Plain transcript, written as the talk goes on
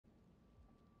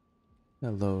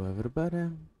Hello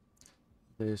everybody,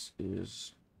 this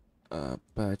is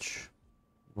patch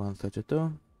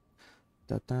 132.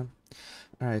 Tata.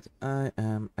 Alright, I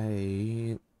am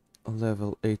a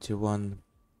level 81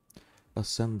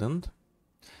 Ascendant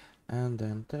and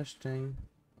I'm testing,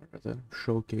 or rather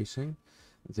showcasing,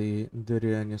 the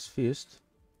Doryani's Feast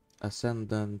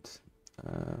Ascendant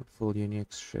full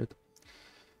unique shit.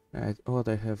 Alright, what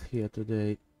I have here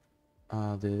today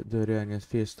are the Doryani's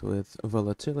Feast with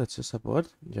volatility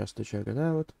support, just to check it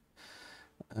out.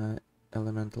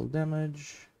 Elemental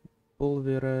damage,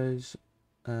 pulverize,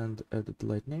 and added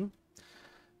lightning.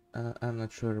 I'm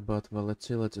not sure about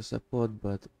volatility support,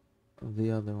 but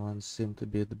the other ones seem to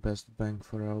be the best bang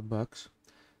for our bucks,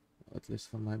 at least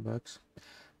for my bucks.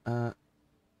 The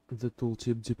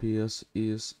tooltip DPS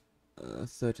is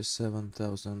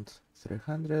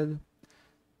 37,300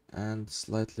 and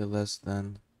slightly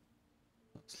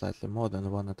more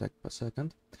than one attack per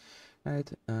second.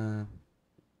 Right, a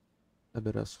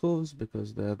bit of Hooves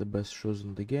because they are the best shoes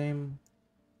in the game.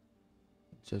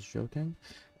 Just joking.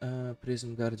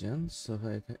 Prism Guardian, so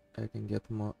I can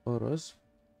get more auras,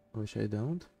 which I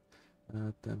don't.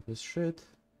 Tempest Shit,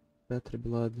 Petri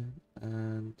Blood,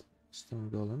 and Stone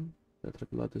Golem. Petri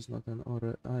Blood is not an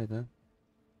aura either.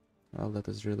 Well, that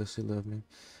is really silly of me.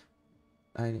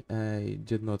 I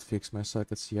did not fix my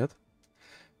sockets yet.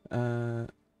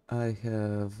 I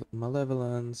have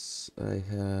Malevolence, I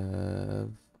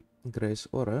have Grace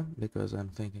Aura, because I'm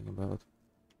thinking about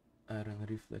Iron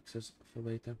Reflexes for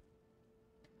later.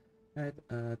 Right,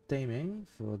 Taming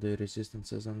for the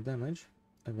resistances and damage,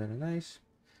 very nice.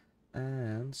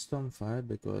 And Stormfire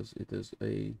because it is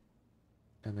an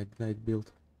ignite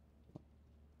build.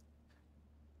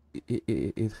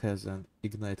 It has an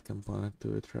ignite component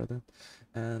to it rather.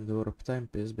 And Warp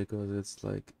Timepiece because it's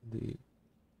like the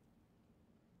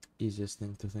easiest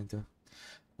thing to think of.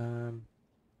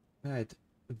 Right,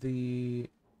 the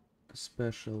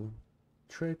special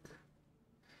trick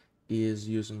is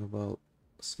using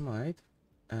Smite,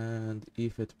 and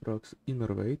if it procs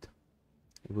Innervate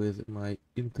with my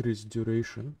increased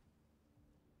duration,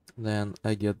 then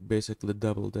I get basically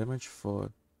double damage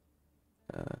for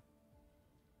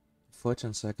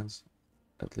 14 seconds,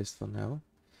 at least for now.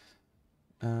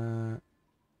 And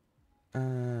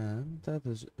that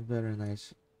is very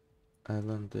nice. I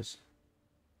learned this.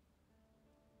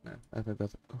 I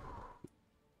forgot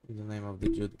the name of the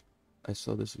dude I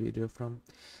saw this video from.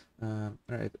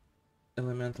 Right,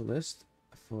 Elementalist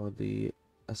for the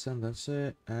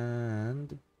Ascendancy,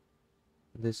 and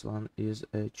this one is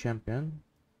a champion.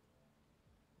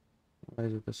 Why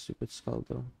is it a stupid skull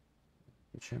though?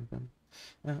 A champion.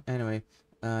 Anyway,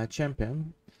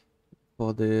 champion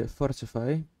for the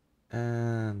Fortify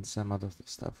and some other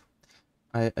stuff.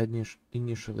 I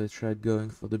initially tried going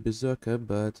for the Berserker,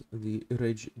 but the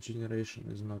rage generation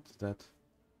is not that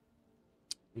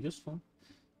useful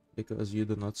because you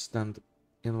do not stand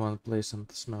in one place and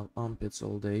smell armpits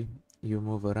all day. You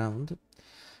move around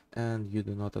and you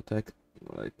do not attack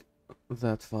like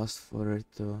that fast for it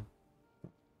to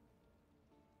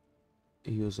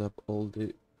use up all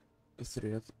the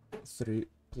three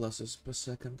pluses per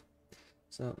second.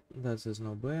 So that is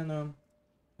no bueno.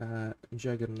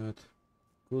 Juggernaut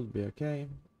could be okay,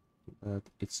 but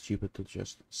it's cheaper to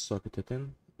just socket it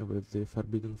in with the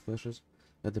forbidden flashes.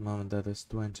 At the moment that is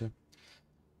 20.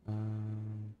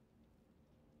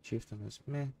 Chieftain is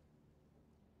meh.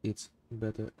 It's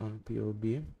better on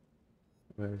POB,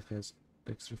 where it has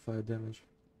extra fire damage,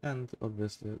 and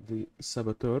obviously the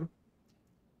Saboteur.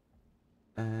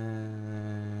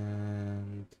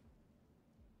 And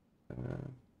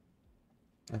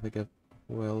I forget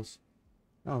who else.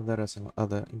 Oh, there are some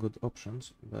other good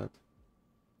options, but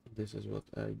this is what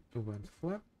I went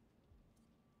for.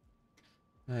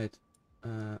 Right,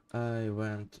 I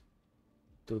went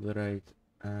to the right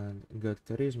and got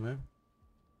Charisma,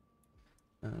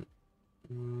 and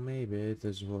maybe it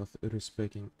is worth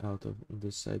respecking out of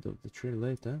this side of the tree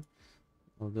later,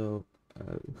 although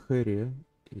Harrier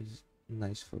is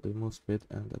nice for the move speed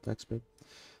and attack speed.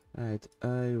 Right,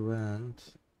 I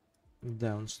went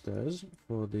downstairs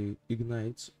for the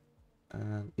ignites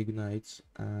and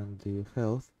the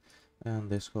health, and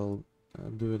this whole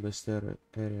duelist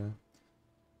area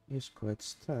is quite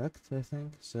stacked, I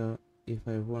think. So if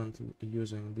I weren't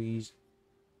using these,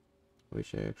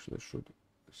 which I actually should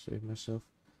save myself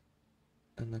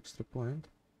an extra point.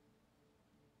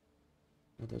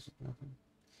 Or does it nothing?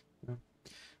 No.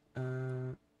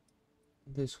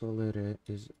 This whole area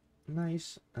is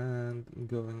nice, and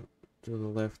going to the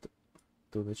left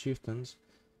to the chieftains,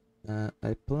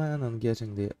 I plan on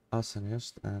getting the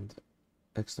Arsonist and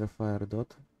extra fire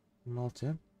dot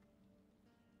multi.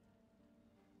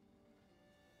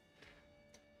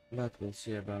 but we'll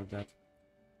see about that.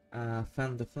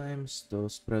 Fan the flames to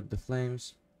spread the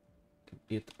flames.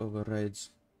 It overrides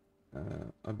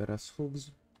Abera's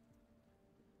Hooves,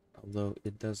 although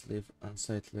it does leave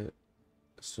unsightly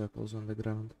circles on the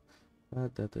ground,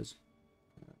 but that is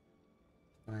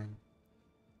fine.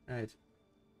 Right,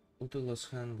 Utula's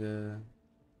Hunger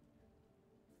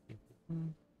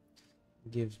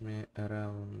gives me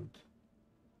around...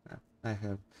 I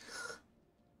have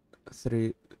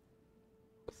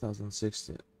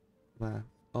 3060,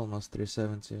 almost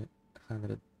 370,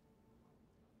 100,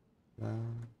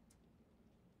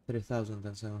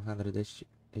 3700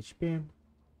 HP,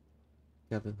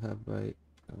 gathered up by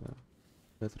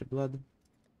battery blood.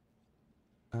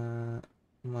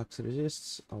 Max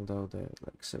resists, although they're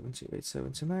like 78,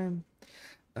 79.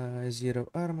 0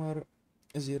 armor,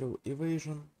 0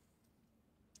 evasion.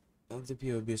 The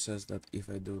POB says that if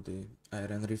I do the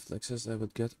iron reflexes, I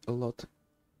would get a lot.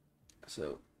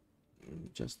 So,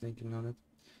 just thinking on it.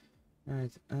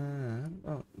 Right,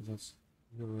 oh, let's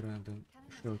go around and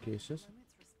showcases.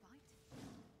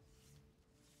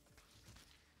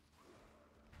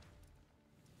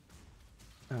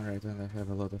 Alright, and I have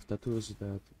a lot of tattoos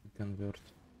that convert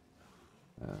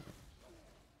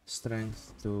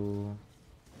strength to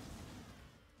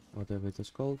whatever it is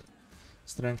called.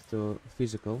 Strength to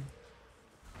physical.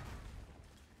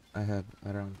 I have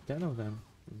around 10 of them,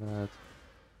 but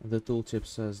the tooltip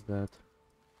says that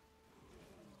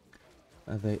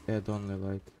they add only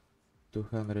like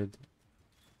 200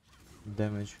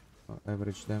 damage, or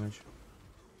average damage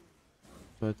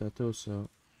per tattoo, so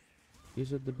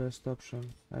is it the best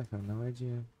option? I have no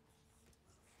idea.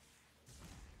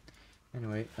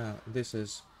 Anyway, this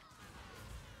is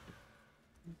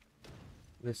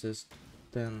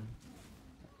 10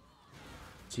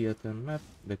 tier 10 map,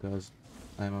 because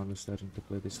I'm only starting to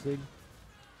play this league,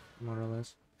 more or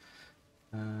less.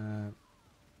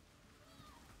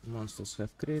 Monsters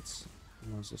have crits,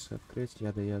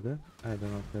 yada yada. I do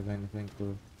not have anything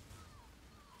to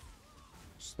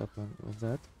stop on with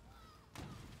that.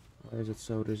 Why is it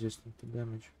so resistant to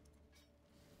damage?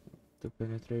 To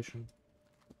penetration.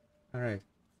 Alright,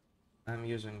 I'm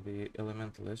using the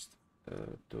Elementalist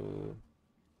to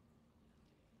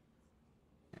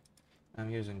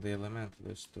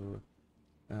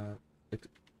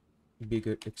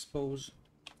bigger expose,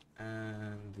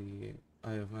 and the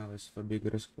Eye of Malice for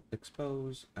bigger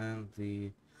expose, and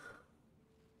the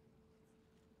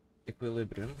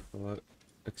Equilibrium for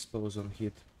expose on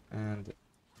hit, and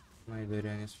my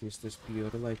Doryani Fist is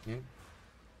pure lightning,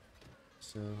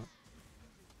 so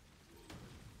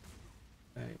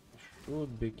I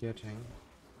should be getting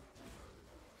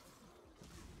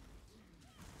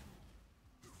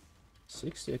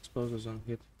 -60 exposes on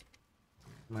hit,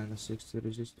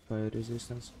 -60 fire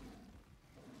resistance,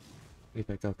 if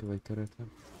I calculate correctly.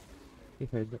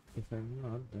 If I'm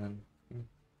not, then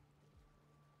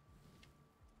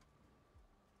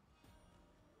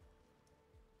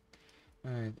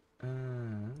Alright,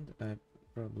 and I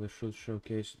probably should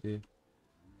showcase the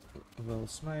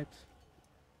Smite.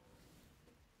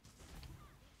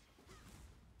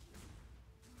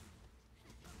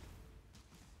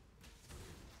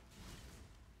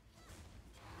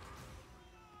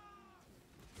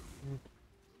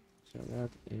 So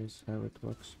that is how it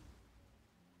works.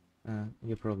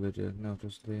 You probably didn't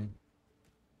notice the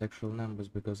actual numbers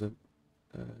because of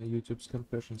YouTube's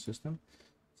compression system,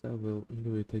 so we'll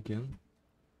do it again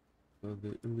for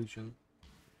the illusion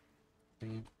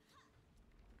thing.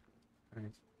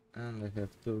 Right, and I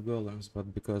have 2 golems,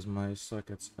 but because my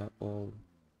sockets are all,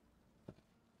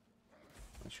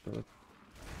 what you call it,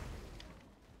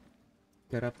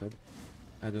 corrupted,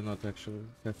 I do not actually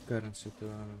have currency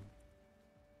to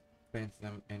paint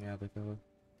them any other color.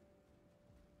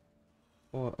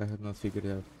 Or I have not figured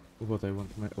out what I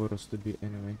want my auras to be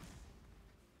anyway.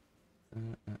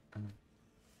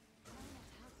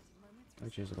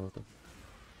 Which is a lot of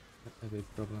a big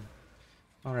problem.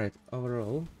 Alright,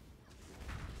 overall,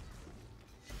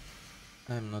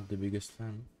 I'm not the biggest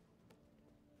fan.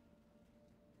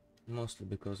 Mostly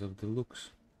because of the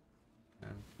looks,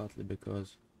 and partly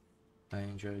because I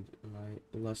enjoyed my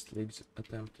last league's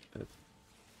attempt at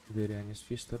Doryani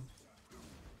Fister,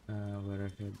 where I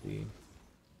had the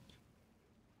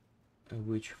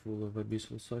witch full of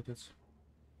abyssal sockets.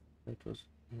 That was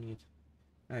neat.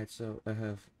 Alright, so I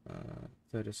have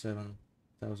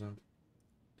 37,000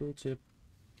 tooltip.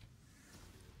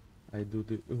 I do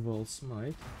the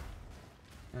Smite,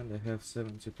 and I have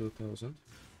 72,000.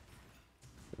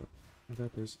 So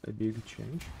that is a big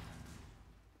change.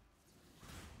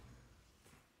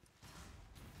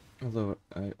 Although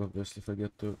I obviously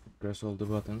forget to press all the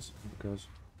buttons, because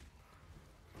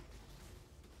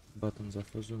buttons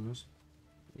of Azumas.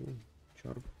 Ooh,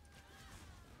 sharp.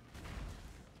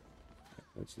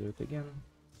 Let's do it again.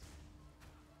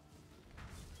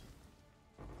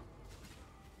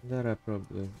 There are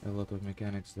probably a lot of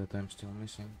mechanics that I'm still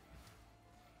missing.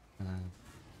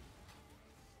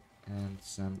 And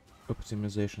some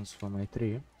optimizations for my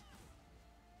tree.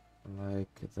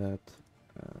 Like that.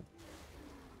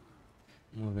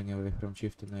 Moving away from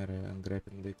chieftain area and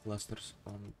grabbing the clusters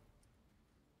on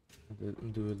the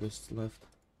duelist left.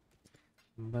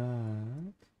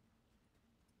 But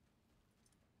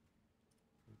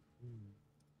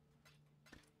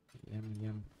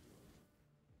yum.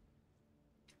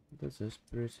 This is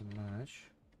pretty much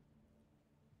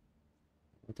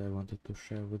what I wanted to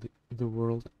share with the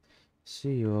world.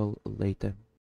 See you all later.